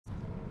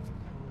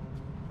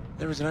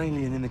There is an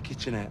alien in the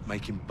kitchenette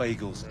making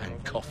bagels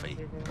and coffee.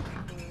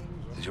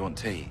 Did you want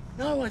tea?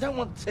 No, I don't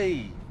want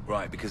tea.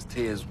 Right, because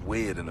tea is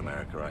weird in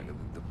America, right?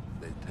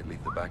 They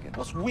leave the bag in.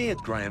 What's weird,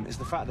 Graham, is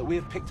the fact that we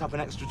have picked up an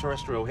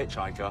extraterrestrial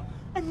hitchhiker,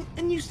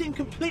 and you seem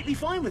completely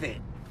fine with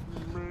it.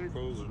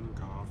 Bagels and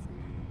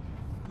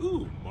coffee.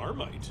 Ooh,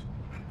 Marmite.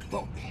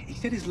 Well, he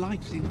said his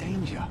life's in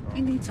danger.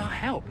 He needs our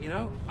help, you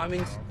know? I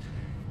mean,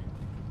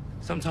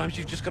 sometimes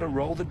you've just got to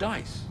roll the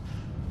dice.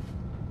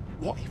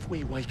 What if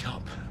we wake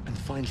up and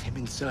find him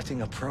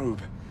inserting a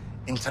probe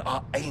into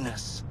our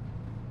anus?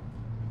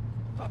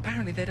 But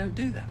apparently they don't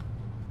do that.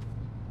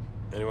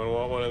 Anyone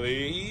want one of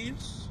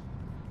these?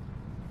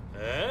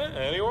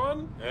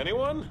 Anyone?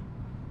 Anyone?